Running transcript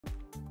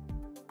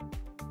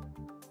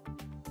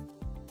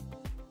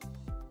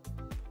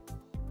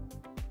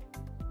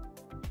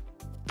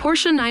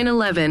Porsche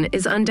 911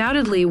 is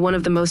undoubtedly one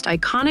of the most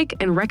iconic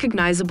and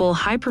recognizable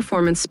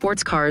high-performance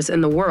sports cars in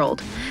the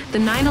world. The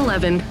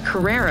 911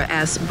 Carrera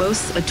S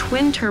boasts a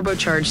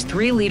twin-turbocharged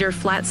 3-liter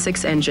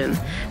flat-six engine,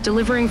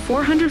 delivering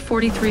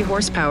 443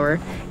 horsepower,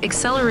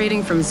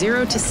 accelerating from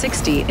 0 to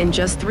 60 in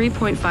just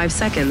 3.5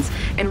 seconds,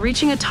 and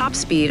reaching a top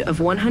speed of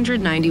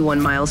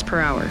 191 miles per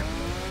hour.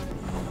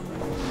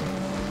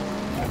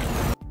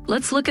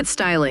 Let's look at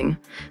styling.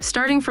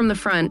 Starting from the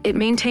front, it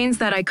maintains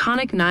that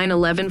iconic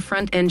 911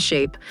 front-end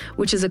shape,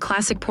 which is a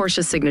classic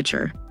Porsche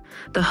signature.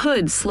 The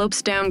hood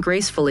slopes down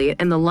gracefully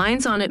and the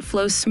lines on it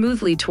flow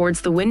smoothly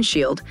towards the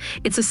windshield.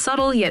 It's a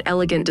subtle yet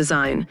elegant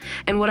design,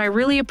 and what I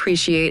really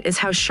appreciate is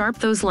how sharp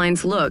those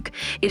lines look.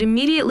 It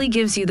immediately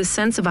gives you the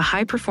sense of a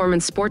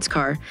high-performance sports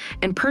car,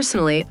 and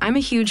personally, I'm a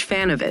huge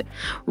fan of it.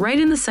 Right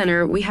in the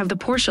center, we have the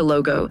Porsche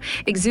logo,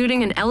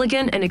 exuding an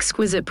elegant and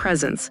exquisite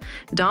presence.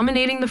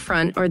 Dominating the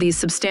front are these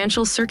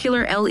substantial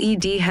circular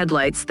LED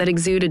headlights that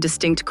exude a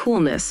distinct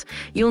coolness.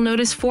 You'll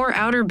notice 4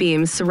 outer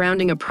beams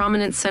surrounding a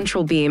prominent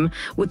central beam,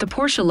 with the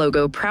Porsche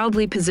logo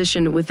proudly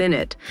positioned within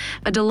it,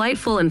 a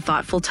delightful and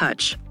thoughtful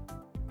touch.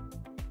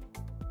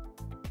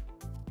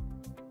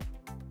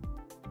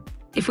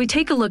 If we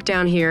take a look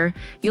down here,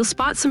 you'll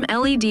spot some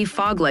LED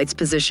fog lights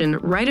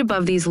positioned right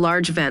above these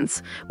large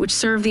vents, which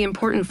serve the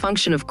important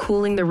function of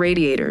cooling the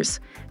radiators.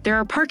 There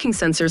are parking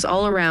sensors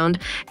all around,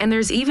 and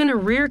there's even a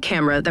rear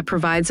camera that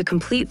provides a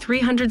complete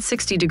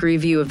 360-degree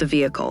view of the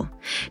vehicle.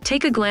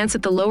 Take a glance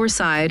at the lower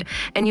side,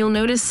 and you'll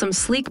notice some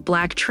sleek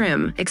black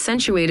trim,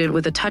 accentuated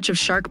with a touch of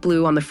shark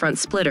blue on the front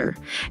splitter.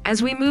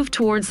 As we move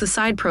towards the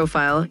side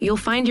profile, you'll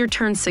find your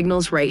turn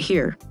signals right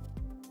here.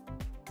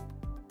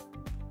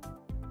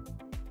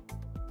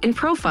 In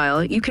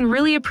profile, you can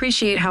really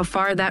appreciate how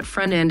far that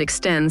front end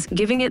extends,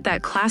 giving it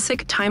that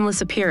classic,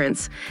 timeless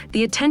appearance.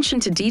 The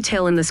attention to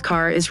detail in this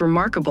car is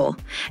remarkable,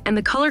 and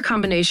the color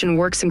combination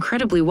works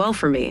incredibly well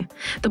for me.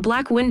 The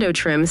black window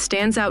trim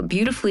stands out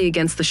beautifully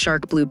against the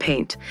shark blue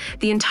paint.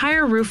 The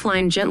entire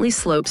roofline gently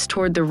slopes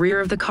toward the rear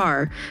of the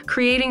car,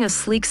 creating a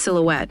sleek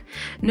silhouette.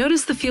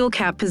 Notice the fuel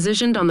cap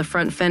positioned on the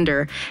front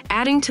fender,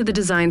 adding to the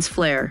design's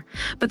flair.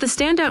 But the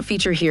standout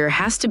feature here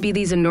has to be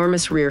these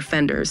enormous rear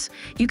fenders.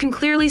 You can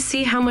clearly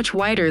see how much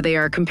wider they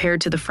are compared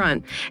to the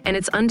front, and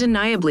it's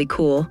undeniably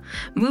cool.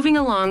 Moving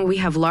along, we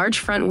have large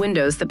front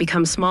windows that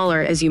become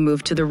smaller as you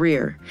move to the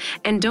rear.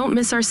 And don't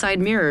miss our side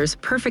mirrors,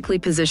 perfectly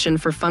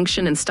positioned for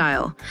function and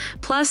style.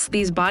 Plus,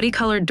 these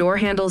body-colored door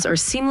handles are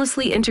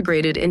seamlessly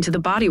integrated into the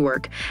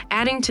bodywork,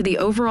 adding to the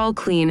overall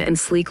clean and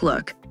sleek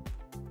look.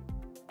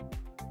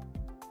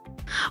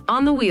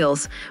 On the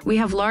wheels, we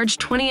have large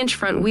 20-inch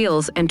front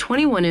wheels and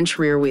 21-inch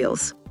rear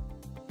wheels.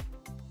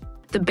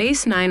 The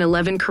base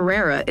 911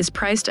 Carrera is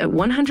priced at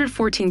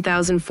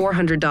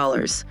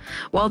 $114,400,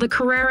 while the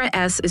Carrera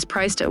S is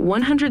priced at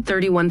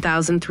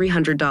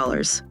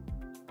 $131,300.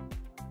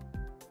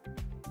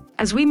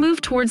 As we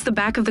move towards the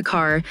back of the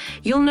car,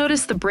 you'll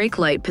notice the brake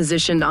light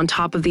positioned on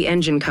top of the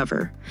engine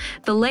cover.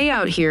 The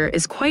layout here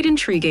is quite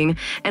intriguing,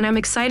 and I'm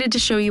excited to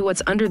show you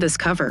what's under this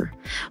cover.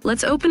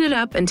 Let's open it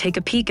up and take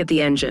a peek at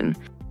the engine.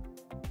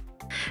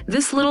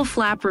 This little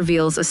flap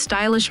reveals a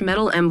stylish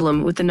metal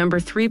emblem with the number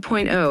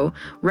 3.0,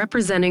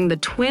 representing the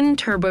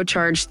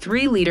twin-turbocharged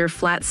 3-liter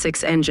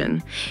flat-six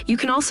engine. You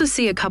can also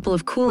see a couple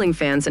of cooling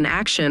fans in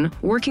action,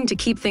 working to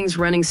keep things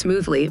running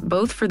smoothly,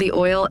 both for the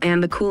oil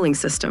and the cooling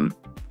system.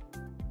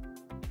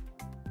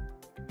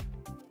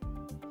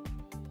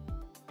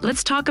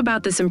 Let's talk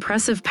about this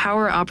impressive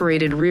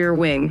power-operated rear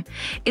wing.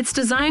 It's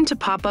designed to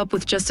pop up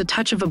with just a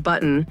touch of a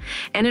button,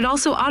 and it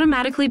also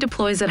automatically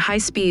deploys at high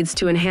speeds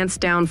to enhance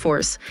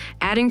downforce,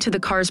 adding to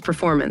the car's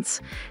performance.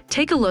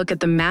 Take a look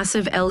at the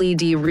massive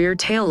LED rear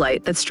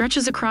taillight that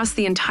stretches across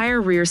the entire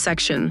rear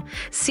section,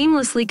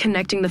 seamlessly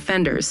connecting the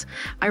fenders.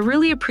 I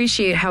really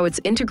appreciate how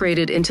it's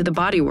integrated into the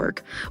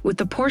bodywork, with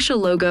the Porsche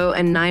logo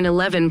and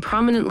 911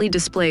 prominently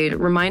displayed,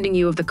 reminding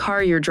you of the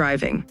car you're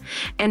driving.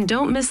 And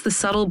don't miss the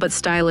subtle but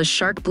stylish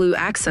shark blue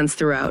accents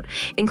throughout,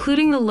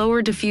 including the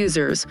lower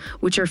diffusers,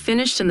 which are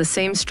finished in the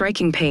same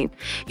striking paint.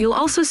 You'll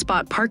also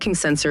spot parking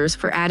sensors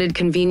for added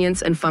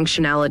convenience and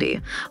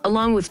functionality,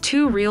 along with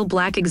 2 real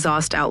black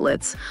exhaust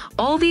outlets.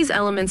 All these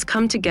elements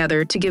come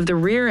together to give the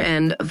rear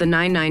end of the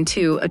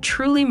 992 a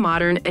truly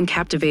modern and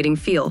captivating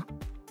feel.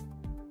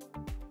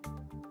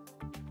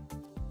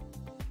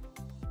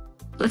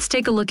 Let's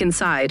take a look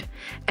inside.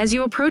 As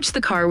you approach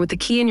the car with the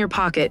key in your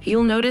pocket,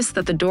 you'll notice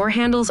that the door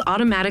handles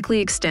automatically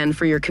extend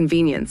for your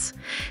convenience.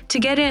 To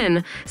get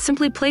in,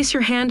 simply place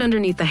your hand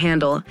underneath the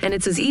handle, and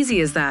it's as easy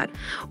as that.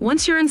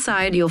 Once you're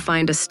inside, you'll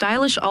find a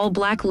stylish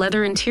all-black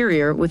leather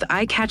interior with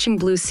eye-catching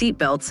blue seat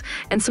belts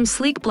and some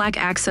sleek black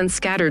accents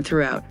scattered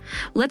throughout.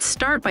 Let's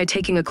start by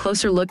taking a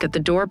closer look at the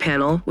door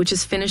panel, which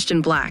is finished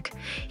in black.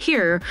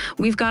 Here,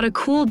 we've got a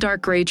cool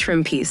dark gray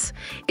trim piece.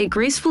 It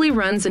gracefully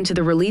runs into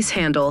the release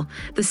handle,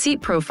 the seat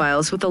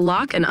profiles with the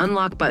lock and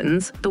unlock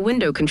buttons, the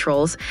window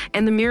controls,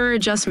 and the mirror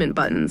adjustment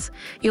buttons.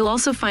 You'll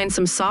also find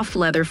some soft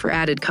leather for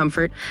added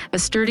comfort, a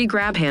sturdy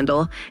grab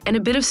handle, and a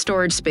bit of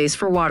storage space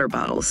for water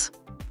bottles.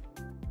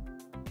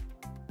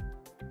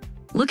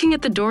 Looking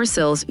at the door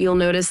sills, you'll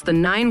notice the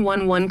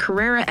 911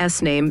 Carrera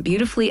S name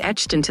beautifully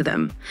etched into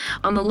them.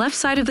 On the left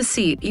side of the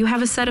seat, you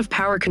have a set of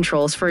power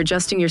controls for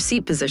adjusting your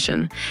seat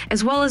position,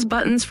 as well as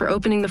buttons for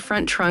opening the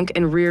front trunk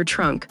and rear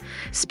trunk.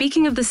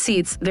 Speaking of the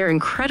seats, they're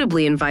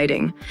incredibly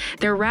inviting.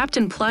 They're wrapped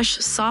in plush,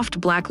 soft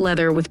black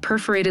leather with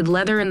perforated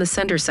leather in the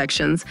center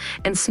sections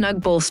and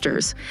snug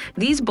bolsters.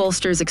 These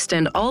bolsters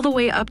extend all the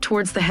way up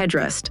towards the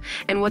headrest,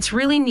 and what's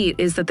really neat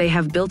is that they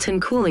have built-in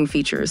cooling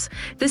features.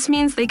 This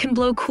means they can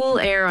blow cool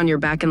air on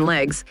your back and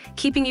legs,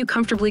 keeping you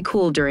comfortably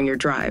cool during your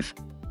drive.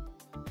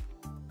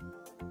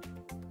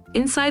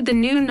 Inside the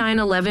new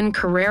 911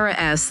 Carrera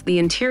S, the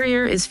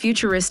interior is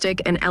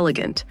futuristic and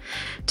elegant.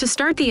 To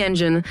start the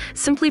engine,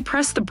 simply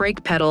press the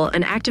brake pedal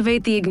and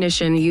activate the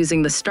ignition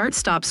using the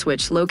start-stop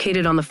switch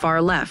located on the far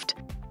left.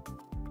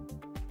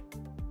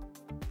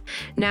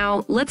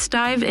 Now, let's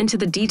dive into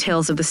the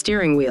details of the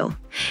steering wheel.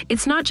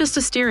 It's not just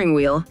a steering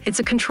wheel, it's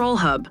a control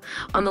hub.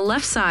 On the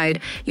left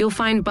side, you'll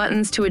find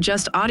buttons to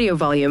adjust audio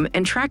volume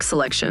and track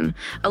selection,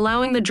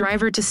 allowing the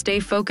driver to stay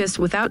focused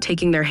without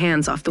taking their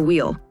hands off the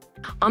wheel.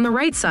 On the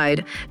right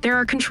side, there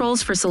are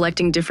controls for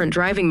selecting different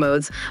driving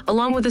modes,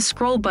 along with a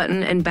scroll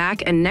button and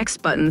back and next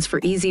buttons for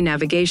easy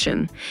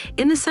navigation.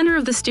 In the center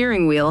of the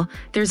steering wheel,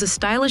 there's a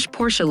stylish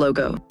Porsche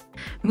logo.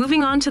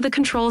 Moving on to the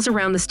controls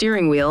around the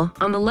steering wheel,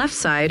 on the left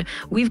side,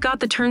 we've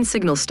got the turn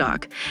signal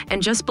stalk,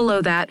 and just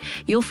below that,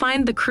 you'll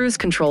find the cruise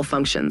control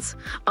functions.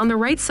 On the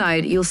right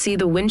side, you'll see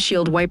the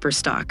windshield wiper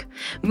stalk.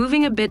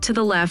 Moving a bit to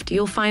the left,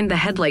 you'll find the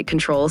headlight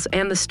controls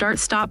and the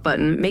start-stop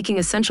button, making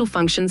essential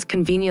functions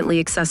conveniently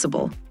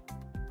accessible.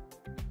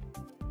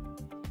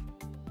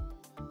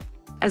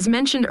 As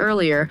mentioned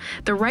earlier,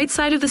 the right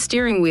side of the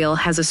steering wheel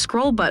has a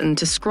scroll button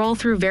to scroll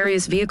through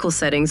various vehicle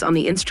settings on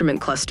the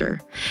instrument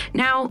cluster.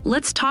 Now,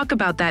 let's talk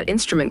about that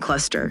instrument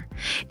cluster.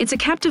 It's a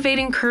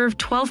captivating curved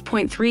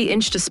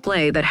 12.3-inch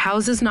display that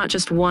houses not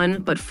just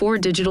one, but 4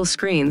 digital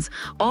screens,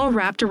 all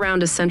wrapped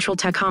around a central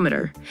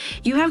tachometer.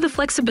 You have the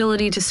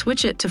flexibility to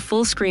switch it to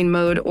full screen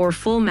mode or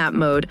full map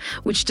mode,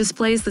 which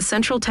displays the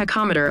central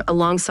tachometer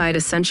alongside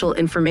essential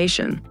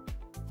information.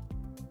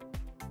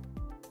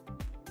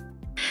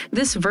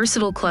 This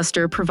versatile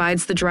cluster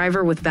provides the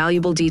driver with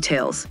valuable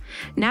details: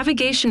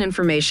 navigation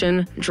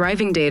information,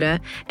 driving data,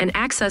 and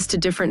access to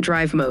different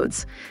drive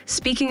modes.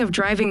 Speaking of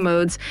driving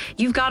modes,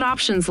 you've got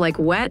options like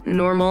wet,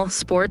 normal,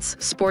 sports,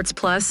 sports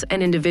plus,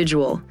 and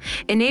individual,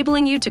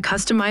 enabling you to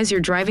customize your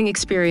driving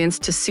experience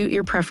to suit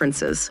your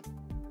preferences.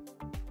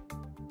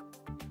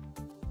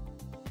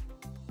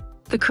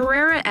 The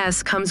Carrera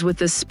S comes with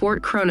this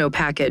Sport Chrono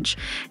package,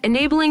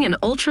 enabling an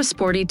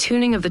ultra-sporty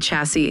tuning of the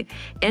chassis,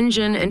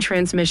 engine, and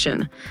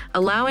transmission,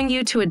 allowing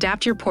you to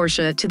adapt your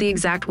Porsche to the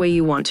exact way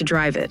you want to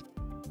drive it.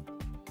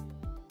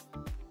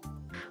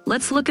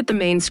 Let's look at the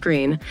main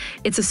screen.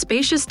 It's a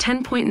spacious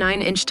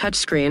 10.9-inch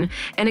touchscreen,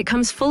 and it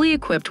comes fully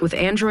equipped with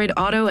Android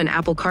Auto and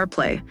Apple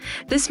CarPlay.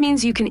 This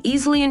means you can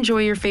easily enjoy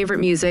your favorite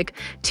music,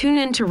 tune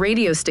into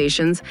radio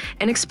stations,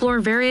 and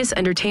explore various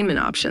entertainment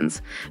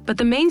options. But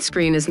the main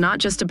screen is not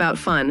just about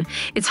fun,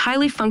 it's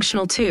highly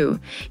functional too.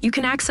 You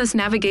can access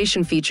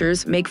navigation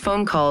features, make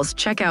phone calls,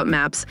 check out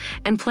maps,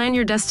 and plan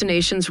your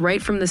destinations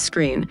right from the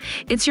screen.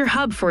 It's your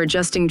hub for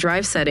adjusting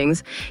drive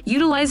settings,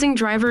 utilizing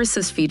driver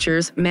assist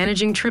features,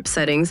 managing trip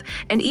settings,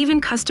 and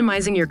even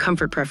customizing your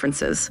comfort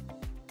preferences.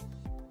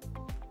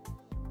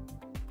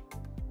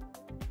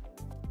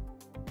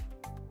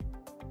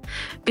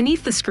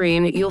 Beneath the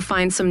screen, you'll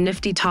find some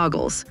nifty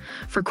toggles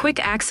for quick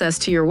access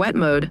to your wet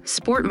mode,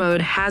 sport mode,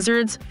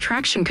 hazards,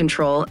 traction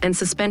control, and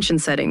suspension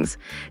settings.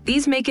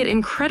 These make it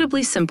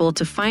incredibly simple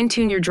to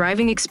fine-tune your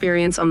driving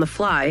experience on the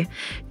fly.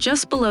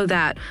 Just below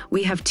that,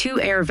 we have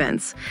 2 air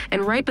vents,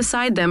 and right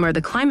beside them are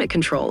the climate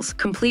controls,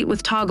 complete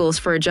with toggles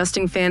for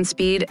adjusting fan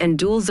speed and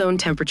dual-zone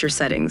temperature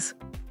settings.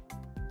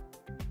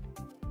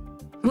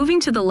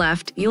 Moving to the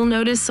left, you'll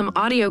notice some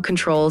audio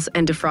controls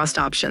and defrost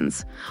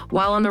options.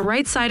 While on the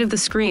right side of the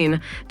screen,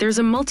 there's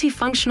a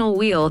multifunctional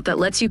wheel that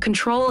lets you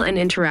control and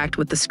interact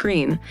with the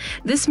screen.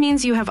 This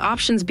means you have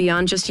options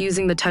beyond just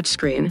using the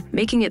touchscreen,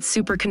 making it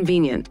super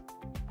convenient.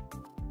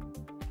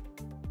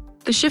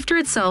 The shifter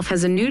itself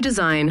has a new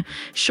design,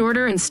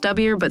 shorter and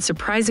stubbier but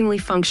surprisingly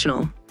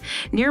functional.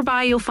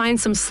 Nearby, you'll find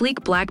some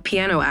sleek black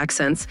piano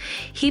accents,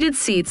 heated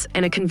seats,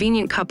 and a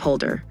convenient cup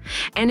holder.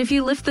 And if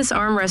you lift this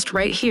armrest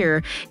right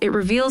here, it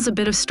reveals a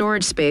bit of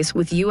storage space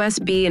with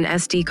USB and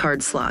SD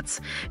card slots,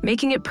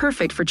 making it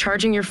perfect for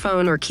charging your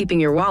phone or keeping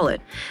your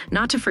wallet.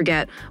 Not to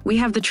forget, we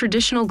have the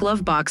traditional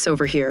glove box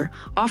over here,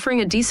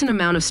 offering a decent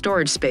amount of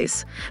storage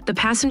space. The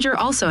passenger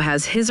also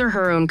has his or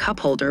her own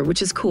cup holder,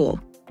 which is cool.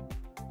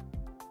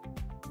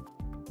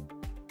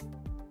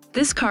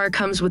 This car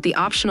comes with the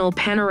optional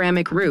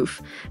panoramic roof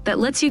that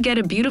lets you get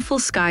a beautiful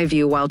sky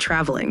view while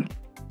traveling.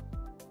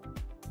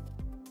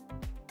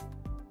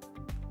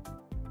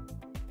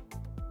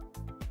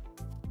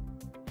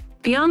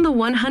 Beyond the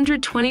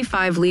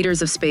 125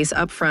 liters of space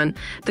up front,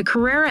 the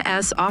Carrera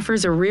S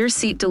offers a rear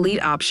seat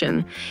delete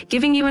option,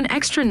 giving you an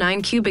extra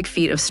 9 cubic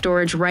feet of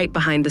storage right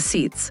behind the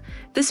seats.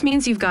 This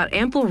means you've got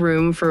ample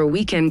room for a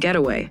weekend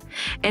getaway.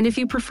 And if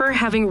you prefer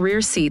having rear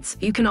seats,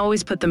 you can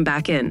always put them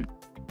back in.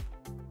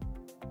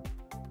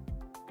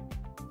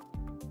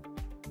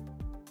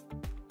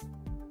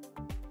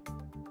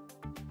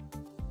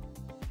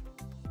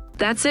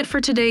 That's it for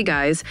today,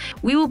 guys.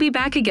 We will be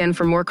back again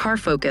for more car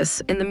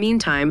focus. In the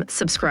meantime,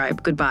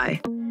 subscribe.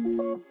 Goodbye.